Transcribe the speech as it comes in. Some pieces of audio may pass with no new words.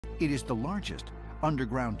It is the largest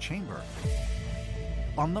underground chamber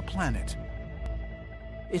on the planet.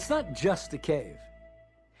 It's not just a cave.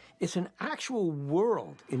 It's an actual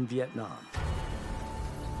world in Vietnam.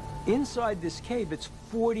 Inside this cave, it's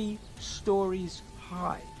 40 stories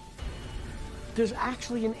high. There's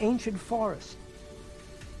actually an ancient forest.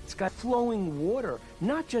 It's got flowing water,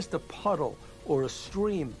 not just a puddle or a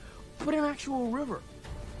stream, but an actual river.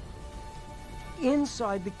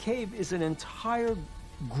 Inside the cave is an entire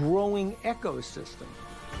growing ecosystem.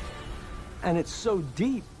 And it's so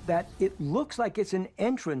deep that it looks like it's an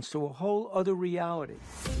entrance to a whole other reality.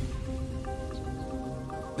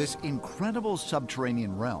 This incredible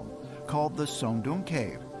subterranean realm, called the Son Doong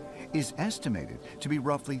Cave, is estimated to be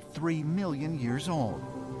roughly 3 million years old.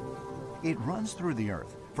 It runs through the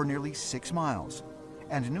earth for nearly 6 miles,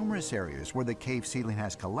 and numerous areas where the cave ceiling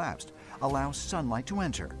has collapsed allow sunlight to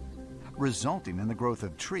enter, resulting in the growth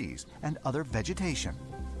of trees and other vegetation.